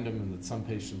of random and that some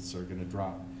patients are going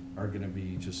to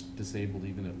be just disabled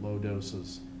even at low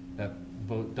doses, that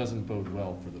doesn't bode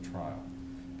well for the trial.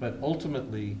 But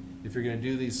ultimately, if you're going to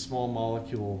do these small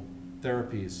molecule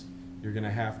therapies, you're going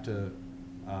to have to,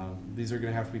 these are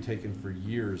going to have to be taken for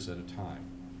years at a time.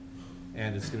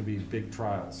 And it's going to be big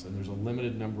trials, and there's a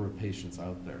limited number of patients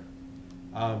out there.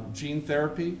 Gene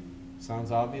therapy,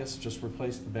 sounds obvious, just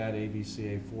replace the bad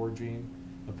ABCA4 gene.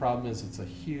 The problem is it's a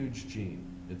huge gene.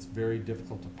 It's very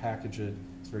difficult to package it.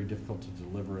 It's very difficult to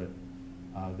deliver it.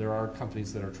 There are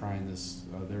companies that are trying this,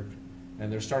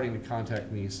 and they're starting to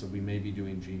contact me, so we may be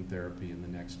doing gene therapy in the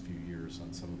next few years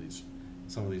on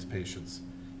some of these patients.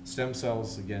 Stem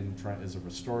cells, again, is a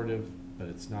restorative, but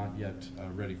it's not yet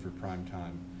ready for prime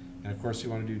time. And of course, you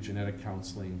want to do genetic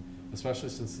counseling, especially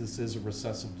since this is a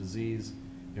recessive disease.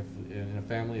 If in a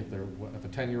family, if a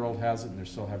 10-year-old has it and they're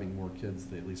still having more kids,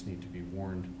 they at least need to be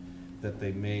warned that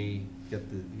they may get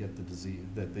the disease,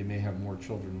 that they may have more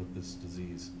children with this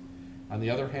disease. On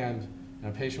the other hand, in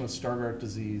a patient with Stargardt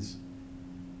disease,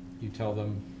 you tell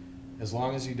them, as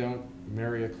long as you don't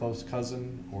marry a close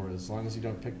cousin, or as long as you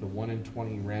don't pick the 1 in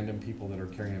 20 random people that are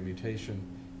carrying a mutation,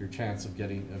 your chance of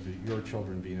your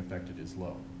children being affected is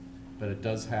low. But it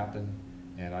does happen,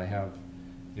 and I have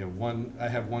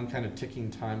one kind of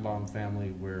ticking time bomb family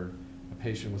where a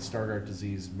patient with Stargardt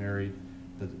disease married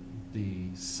the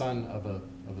son of a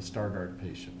Stargardt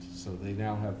patient. So they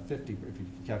now have 50, if you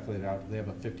calculate it out, they have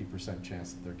a 50%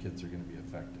 chance that their kids are going to be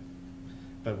affected.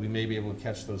 But we may be able to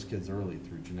catch those kids early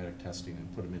through genetic testing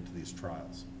and put them into these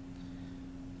trials.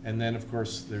 And then, of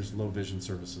course, there's low vision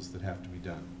services that have to be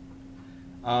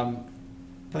done.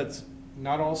 But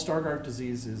not all Stargardt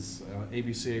disease is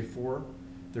ABCA4.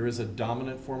 There is a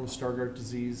dominant form of Stargardt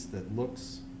disease that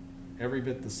looks every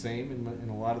bit the same in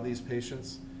a lot of these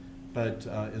patients, but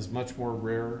is much more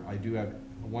rare. I do have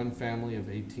one family of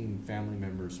 18 family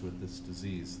members with this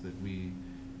disease that we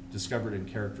discovered and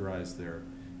characterized there.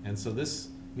 And so this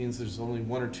means there's only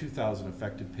 1,000 or 2,000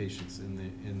 affected patients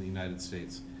in the United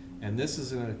States. And this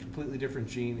is in a completely different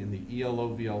gene, in the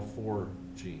ELOVL4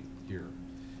 gene here.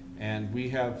 And we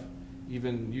have,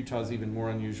 Utah's even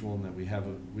more unusual in that we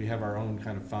have our own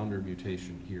kind of founder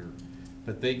mutation here.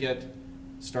 But they get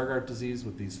Stargardt disease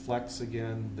with these flecks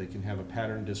again. They can have a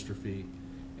pattern dystrophy.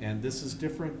 And this is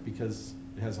different because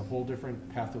it has a whole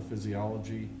different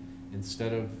pathophysiology.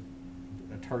 Instead of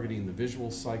targeting the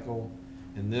visual cycle,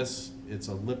 in this, it's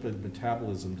a lipid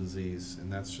metabolism disease, and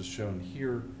that's just shown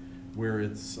here, where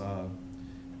it's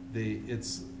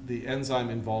the enzyme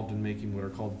involved in making what are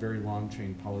called very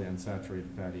long-chain polyunsaturated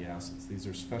fatty acids. These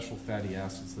are special fatty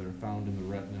acids that are found in the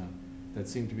retina that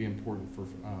seem to be important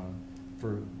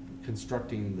for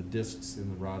constructing the discs in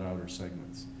the rod outer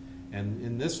segments. And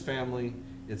in this family,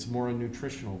 it's more a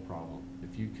nutritional problem.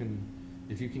 If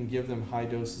you can give them high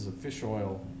doses of fish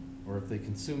oil, or if they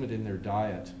consume it in their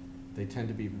diet, they tend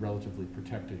to be relatively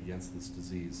protected against this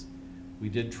disease. We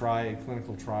did try a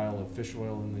clinical trial of fish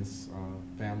oil in these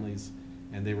families,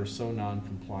 and they were so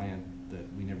non-compliant that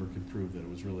we never could prove that it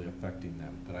was really affecting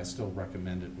them, but I still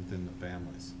recommend it within the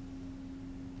families.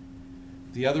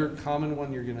 The other common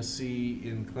one you're going to see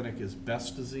in clinic is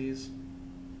Best disease,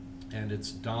 and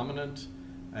it's dominant,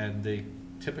 and they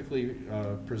typically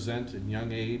present in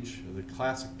young age, the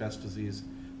classic Best disease,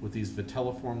 with these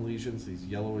vitelliform lesions, these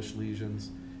yellowish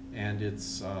lesions, and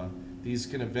these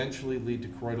can eventually lead to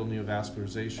choroidal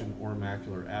neovascularization or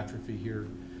macular atrophy here.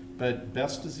 But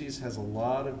Best disease has a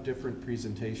lot of different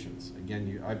presentations.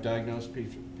 Again, I've diagnosed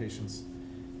patients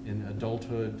in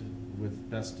adulthood with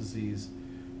Best disease.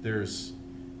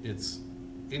 It's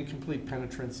incomplete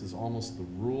penetrance is almost the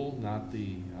rule, not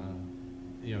the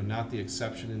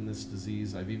exception in this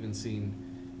disease. I've even seen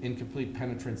incomplete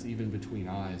penetrance even between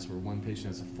eyes, where one patient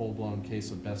has a full-blown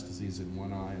case of Best disease in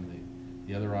one eye and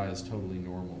the other eye is totally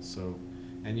normal. So,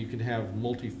 and you can have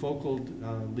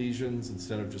multifocal lesions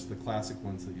instead of just the classic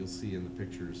ones that you'll see in the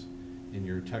pictures in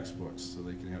your textbooks. So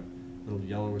they can have little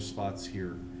yellowish spots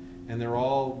here. And they're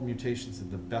all mutations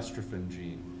in the bestrophin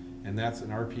gene, and that's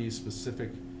an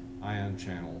RPE-specific ion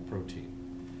channel protein.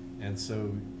 And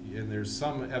so, and there's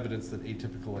some evidence that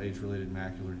atypical age-related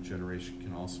macular degeneration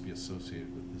can also be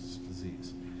associated with this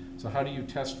disease. So how do you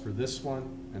test for this one,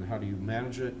 and how do you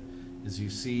manage it? Is you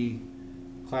see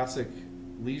classic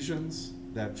lesions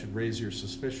that should raise your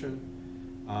suspicion.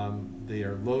 They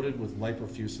are loaded with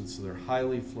lipofuscin, so they're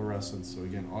highly fluorescent. So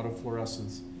again,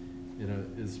 autofluorescence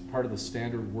is part of the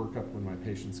standard workup when my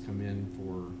patients come in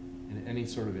for any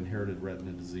sort of inherited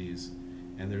retina disease.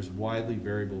 And there's widely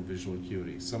variable visual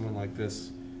acuity. Someone like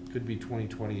this could be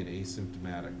 20/20 and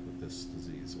asymptomatic with this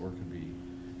disease, or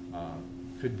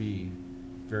could be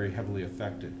very heavily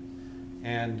affected.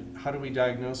 And how do we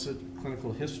diagnose it?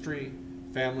 Clinical history,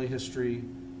 family history,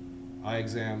 eye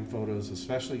exam photos,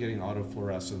 especially getting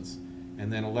autofluorescence,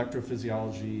 and then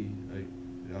electrophysiology,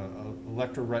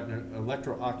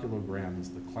 electrooculogram is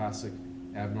the classic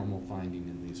abnormal finding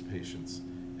in these patients,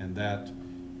 and that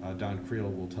Don Creel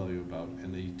will tell you about,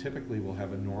 and they typically will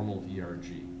have a normal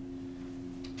ERG.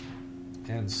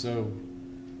 And so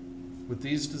with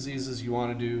these diseases, you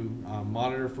want to do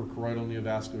monitor for choroidal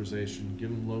neovascularization, give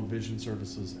them low vision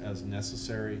services as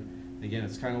necessary. Again,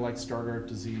 it's kind of like Stargardt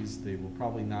disease. They will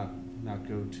probably not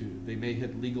go to, they may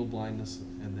hit legal blindness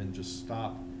and then just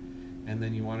stop. And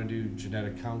then you want to do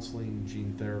genetic counseling,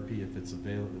 gene therapy if it's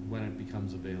available, when it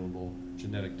becomes available,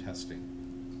 genetic testing.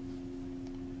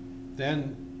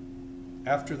 Then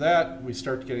after that, we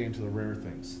start getting into the rare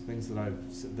things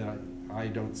that I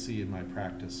don't see in my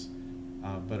practice,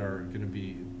 but are going to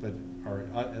be, but are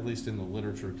at least in the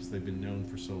literature because they've been known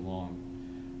for so long.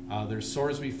 There's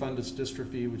Sorsby fundus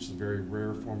dystrophy, which is a very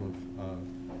rare form of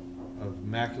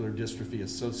macular dystrophy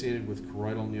associated with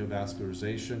choroidal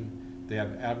neovascularization. They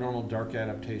have abnormal dark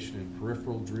adaptation in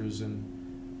peripheral drusen.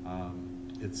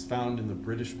 It's found in the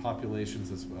British populations,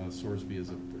 as Sorsby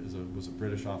was a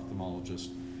British ophthalmologist.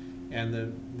 And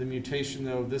the mutation,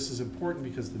 though, this is important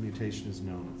because the mutation is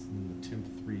known. It's in the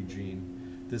TIMP3 gene.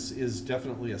 This is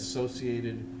definitely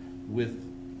associated with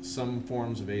some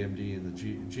forms of AMD in the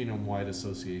genome-wide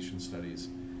association studies.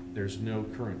 There's no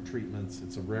current treatments.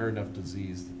 It's a rare enough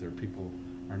disease that people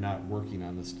are not working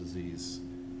on this disease.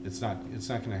 It's not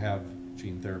going to have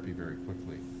gene therapy very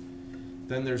quickly.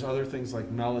 Then there's other things like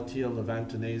Malatia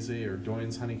levantinase or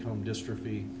Doyne's honeycomb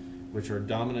dystrophy, which are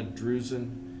dominant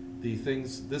drusen.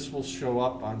 This will show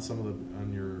up on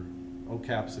on your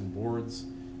OCAPs and boards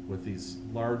with these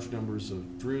large numbers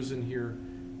of drusen here.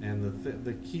 And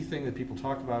the key thing that people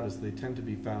talk about is they tend to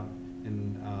be found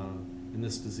in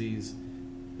this disease.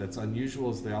 That's unusual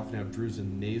is they often have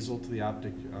drusen nasal to the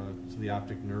optic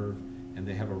nerve, and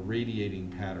they have a radiating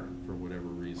pattern for whatever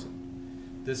reason.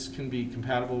 This can be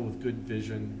compatible with good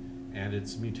vision, and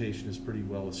its mutation is pretty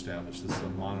well established. This is a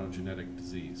monogenetic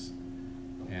disease,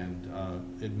 and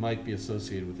it might be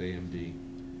associated with AMD.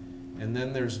 And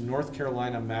then there's North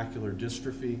Carolina macular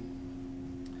dystrophy.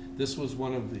 This was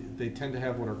they tend to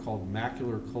have what are called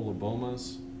macular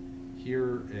colobomas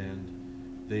here, and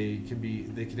they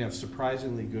can have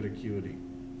surprisingly good acuity.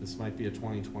 This might be a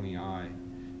 20/20 eye.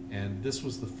 And this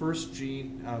was the first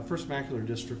macular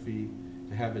dystrophy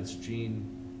to have its gene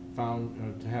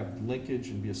found, to have linkage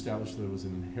and be established that it was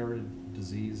an inherited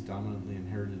disease, dominantly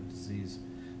inherited disease.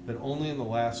 But only in the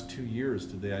last 2 years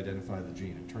did they identify the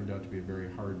gene. It turned out to be a very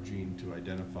hard gene to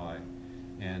identify.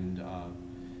 And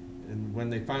when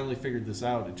they finally figured this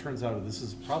out, it turns out that this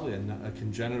is probably a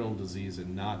congenital disease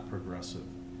and not progressive.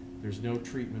 There's no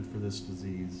treatment for this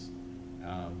disease,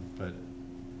 but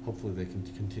hopefully they can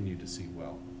continue to see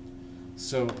well.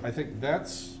 So I think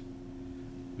that's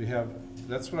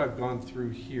what I've gone through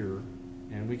here,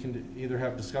 and we can either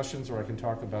have discussions or I can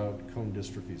talk about cone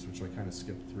dystrophies, which I kind of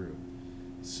skipped through.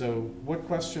 So what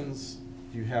questions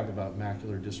do you have about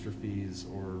macular dystrophies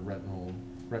or retinal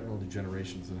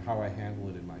degenerations and how I handle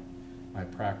it in my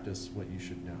practice, what you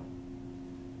should know?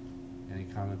 Any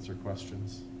comments or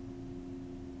questions?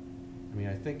 I mean,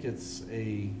 I think it's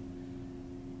a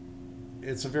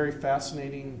very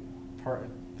fascinating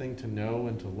thing to know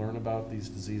and to learn about these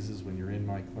diseases when you're in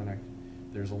my clinic.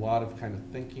 There's a lot of kind of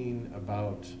thinking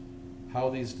about how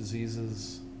these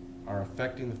diseases are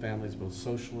affecting the families both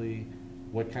socially,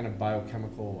 what kind of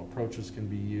biochemical approaches can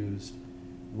be used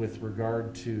with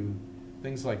regard to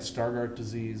things like Stargardt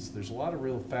disease. There's a lot of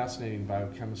real fascinating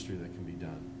biochemistry that can be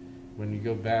done. When you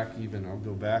go back I'll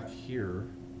go back here.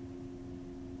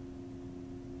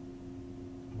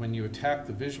 When you attack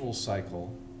the visual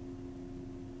cycle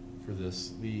for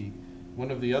this,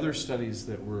 one of the other studies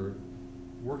that we're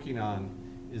working on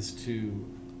is to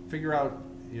figure out,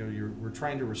 we're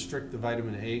trying to restrict the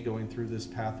vitamin A going through this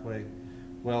pathway.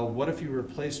 Well, what if you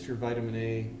replaced your vitamin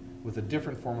A with a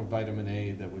different form of vitamin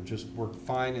A that would just work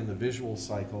fine in the visual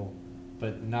cycle,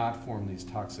 but not form these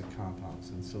toxic compounds?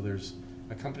 And so there's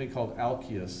a company called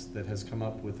Alkeus that has come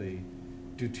up with a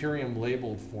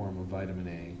deuterium-labeled form of vitamin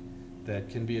A that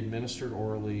can be administered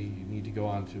orally.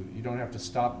 You don't have to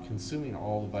stop consuming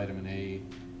all the vitamin A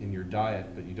in your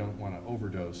diet, but you don't want to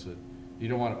overdose it. You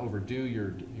don't want to overdo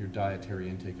your dietary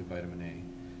intake of vitamin A.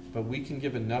 But we can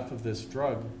give enough of this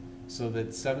drug so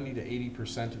that 70 to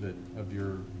 80% of it, of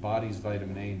your body's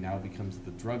vitamin A, now becomes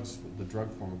the drug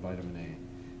form of vitamin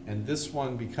A. And this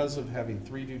one, because of having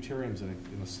 3 deuteriums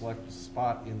in a select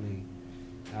spot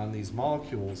on these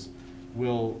molecules,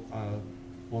 will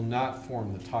not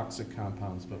form the toxic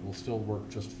compounds, but will still work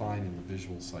just fine in the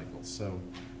visual cycle. So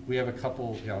we have a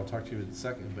couple, I'll talk to you in a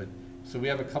second, but so we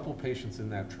have a couple patients in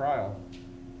that trial,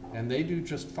 and they do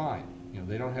just fine.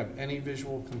 They don't have any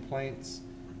visual complaints.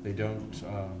 They don't,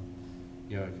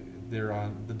 they're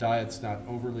on, the diet's not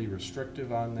overly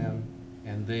restrictive on them,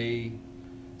 and they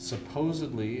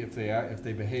supposedly, if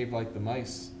they behave like the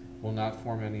mice, will not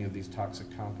form any of these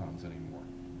toxic compounds anymore.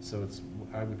 So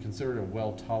I would consider it a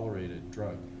well-tolerated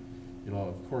drug.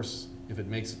 Of course, if it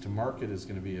makes it to market, it's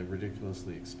going to be a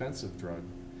ridiculously expensive drug,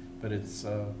 but it's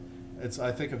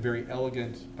I think a very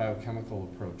elegant biochemical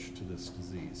approach to this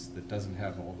disease that doesn't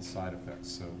have all the side effects.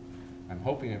 So I'm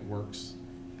hoping it works,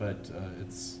 but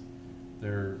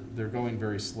they're going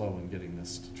very slow in getting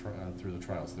this to through the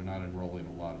trials. They're not enrolling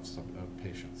a lot of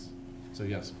patients. So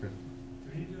yes, Chris.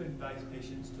 Do you advise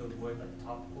patients to avoid like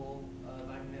topical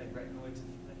vitamin A, like retinoids and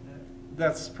things like that?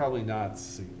 That's probably not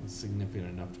significant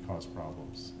enough to cause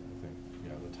problems, I think.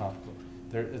 Yeah, the topical,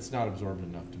 it's not absorbed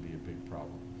enough to be a big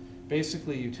problem.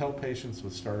 Basically, you tell patients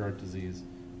with Stargardt disease,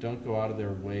 don't go out of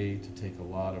their way to take a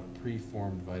lot of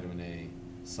preformed vitamin A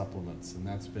supplements, and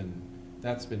that's been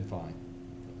fine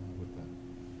with them.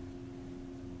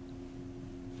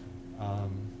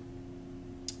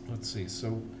 Let's see.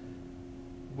 So,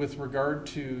 with regard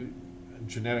to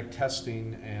genetic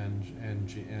testing and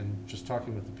just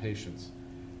talking with the patients,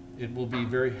 it will be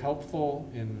very helpful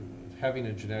in having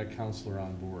a genetic counselor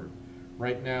on board.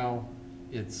 Right now,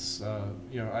 it's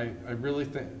I really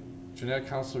think genetic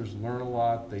counselors learn a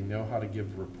lot. They know how to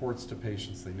give reports to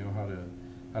patients. They know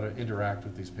how to interact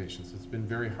with these patients. It's been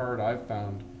very hard, I've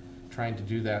found, trying to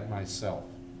do that myself.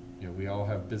 We all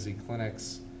have busy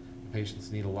clinics.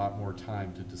 Patients need a lot more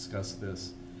time to discuss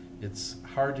this. It's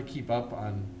hard to keep up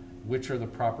on which are the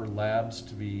proper labs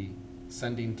to be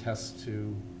sending tests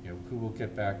to, who will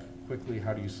get back quickly,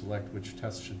 how do you select which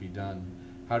tests should be done,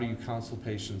 how do you counsel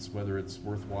patients whether it's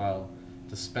worthwhile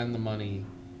to spend the money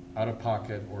out of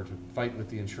pocket or to fight with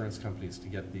the insurance companies to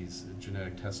get these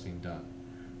genetic testing done.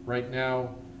 Right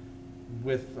now,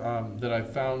 that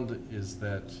I've found is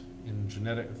that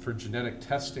for genetic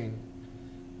testing,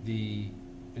 the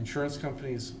insurance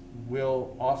companies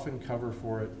will often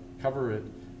cover it,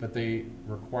 but they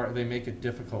make it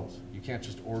difficult. You can't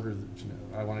just order,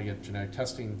 I want to get genetic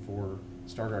testing for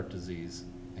Stargardt disease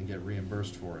and get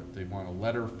reimbursed for it. They want a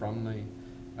letter from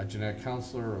a genetic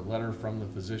counselor or a letter from the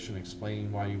physician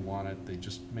explaining why you want it. They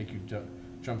just make you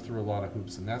jump through a lot of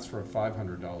hoops, and that's for a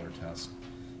 $500 test.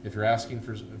 If you're asking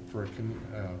for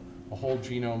a whole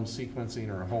genome sequencing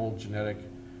or a whole genetic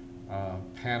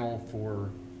panel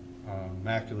for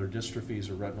macular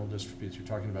dystrophies or retinal dystrophies, you're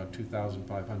talking about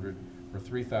 $2,500 or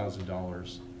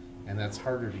 $3,000, and that's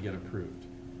harder to get approved.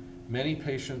 Many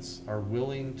patients are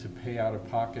willing to pay out of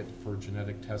pocket for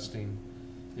genetic testing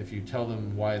if you tell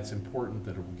them why it's important,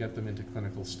 that it will get them into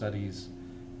clinical studies,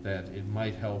 that it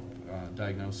might help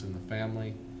diagnose in the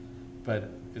family.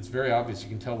 But it's very obvious, you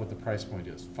can tell what the price point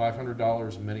is.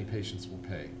 $500, many patients will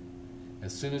pay.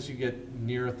 As soon as you get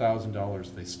near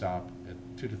 $1,000, they stop. At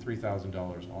 $2,000 to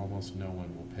 $3,000, almost no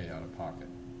one will pay out of pocket.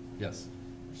 Yes?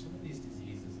 For some of these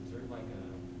diseases, is there like a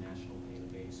national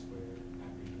database where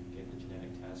after you get the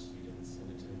genetic test, you can send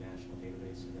it to the national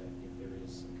database so that if there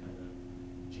is some kind of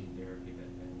gene therapy that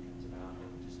then comes about, it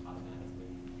would just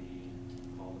automatically be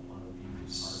called upon, or you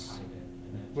just archive it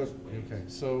and then just wait? Okay,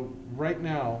 so right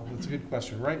now, that's a good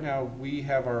question. Right now, we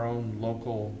have our own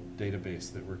local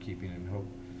database that we're keeping in hope,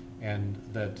 and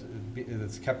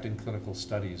that's kept in clinical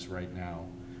studies right now.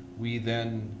 We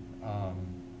then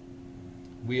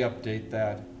we update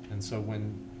that, and so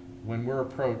when we're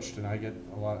approached, and I get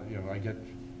a lot, I get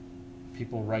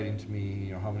people writing to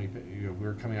me, how many,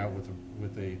 we're coming out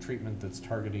with a treatment that's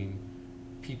targeting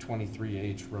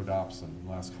P23H rhodopsin.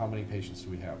 We'll ask, how many patients do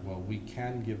we have? Well, we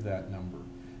can give that number.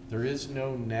 There is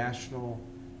no national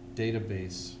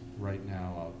database right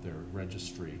now out there,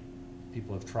 registry.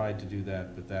 People have tried to do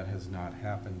that, but that has not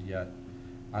happened yet.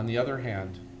 On the other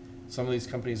hand, some of these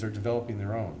companies are developing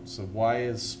their own. So why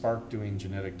is Spark doing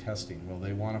genetic testing? Well,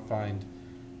 they want to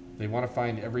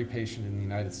find every patient in the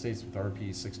United States with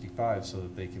RPE65 so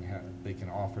that they can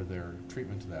offer their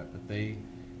treatment to that. But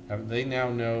they now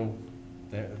know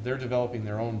that they're developing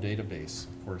their own database,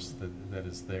 of course, that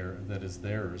is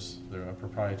theirs. They're a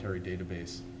proprietary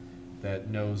database that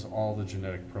knows all the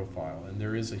genetic profile. And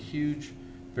there is a huge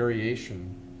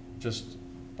variation just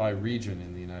by region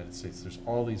in the United States. There's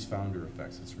all these founder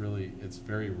effects. It's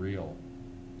very real.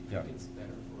 I Yeah. think it's better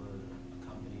for a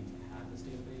company to have this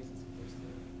database as opposed to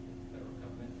the federal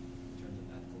government in terms of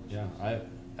ethical issues.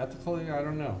 Yeah, ethically, I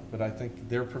don't know, but I think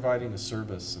they're providing a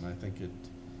service, and I think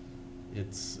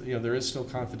it's, you know, there is still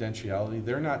confidentiality.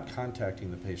 They're not contacting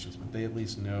the patients, but they at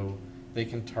least know they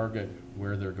can target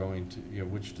where they're going to, you know,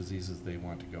 which diseases they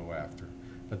want to go after.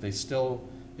 But they still,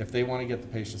 if they want to get the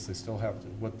patients, they still have to,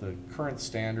 what the current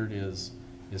standard is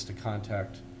to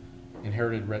contact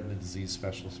inherited retina disease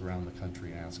specialists around the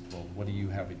country and ask, well, what do you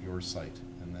have at your site?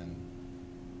 And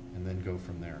then go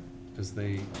from there. Because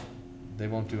they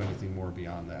won't do anything more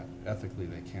beyond that. Ethically,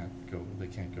 they can't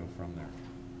go from there.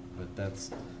 But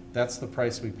that's the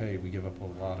price we pay. We give up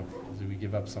we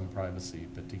give up some privacy,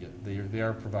 but to get, they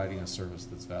are providing a service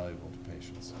that's valuable to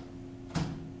patients.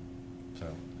 So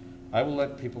I will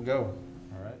let people go,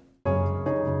 all right?